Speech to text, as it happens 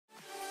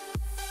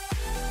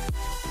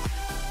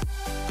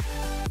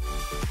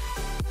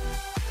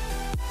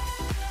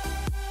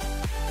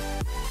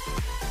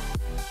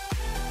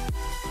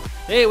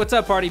Hey, what's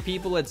up, party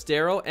people? It's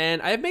Darrel,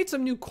 and I have made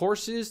some new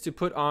courses to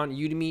put on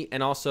Udemy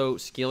and also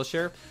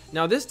Skillshare.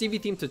 Now, this Divi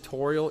theme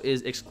tutorial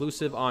is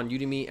exclusive on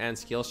Udemy and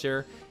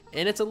Skillshare,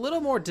 and it's a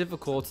little more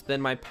difficult than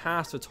my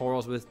past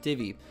tutorials with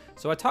Divi.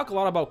 So I talk a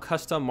lot about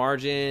custom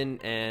margin,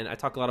 and I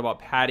talk a lot about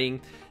padding.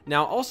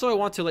 Now, also, I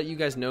want to let you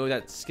guys know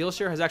that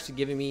Skillshare has actually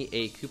given me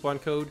a coupon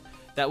code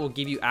that will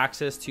give you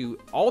access to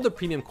all the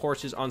premium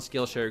courses on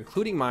Skillshare,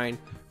 including mine,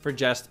 for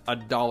just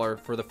 $1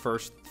 for the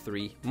first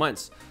 3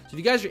 months. So if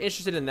you guys are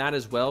interested in that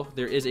as well,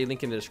 there is a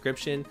link in the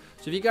description.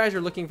 So if you guys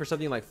are looking for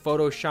something like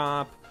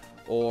Photoshop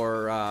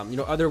or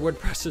other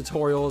WordPress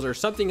tutorials or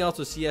something else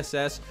with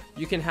CSS,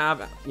 you can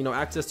have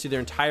access to their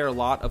entire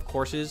lot of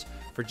courses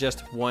for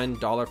just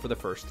 $1 for the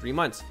first 3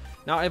 months.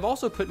 Now, I've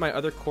also put my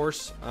other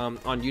course on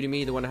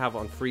Udemy, the one I have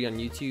on free on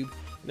YouTube.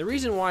 And the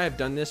reason why I've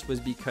done this was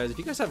because if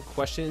you guys have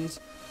questions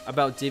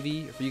about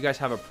Divi, if you guys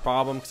have a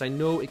problem, because I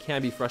know it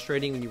can be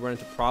frustrating when you run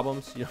into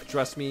problems,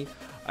 trust me,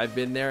 I've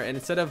been there. And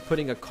instead of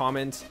putting a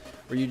comment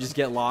where you just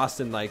get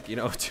lost in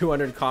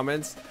 200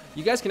 comments,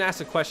 you guys can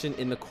ask a question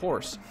in the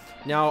course.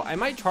 Now, I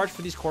might charge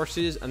for these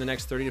courses in the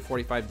next 30 to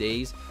 45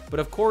 days, but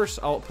of course,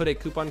 I'll put a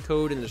coupon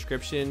code in the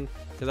description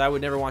because I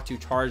would never want to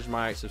charge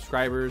my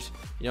subscribers.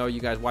 You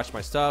guys watch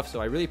my stuff,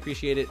 so I really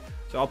appreciate it.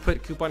 So I'll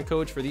put coupon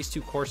codes for these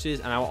two courses,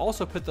 and I will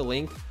also put the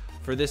link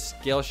for this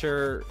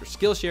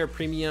Skillshare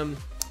premium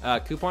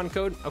coupon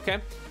code, okay?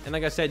 And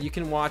like I said, you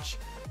can watch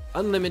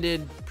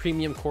unlimited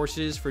premium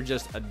courses for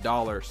just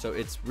 $1. So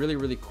it's really,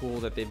 really cool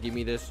that they've given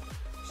me this.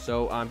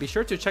 So be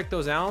sure to check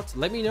those out.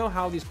 Let me know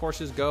how these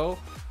courses go.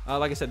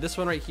 Like I said, this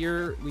one right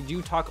here, we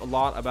do talk a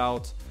lot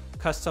about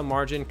custom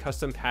margin,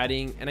 custom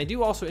padding, and I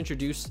do also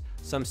introduce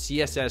some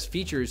CSS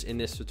features in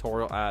this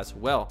tutorial as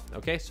well.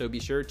 Okay, so be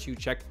sure to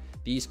check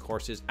these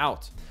courses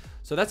out.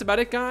 So that's about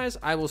it, guys.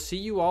 I will see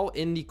you all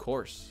in the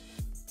course.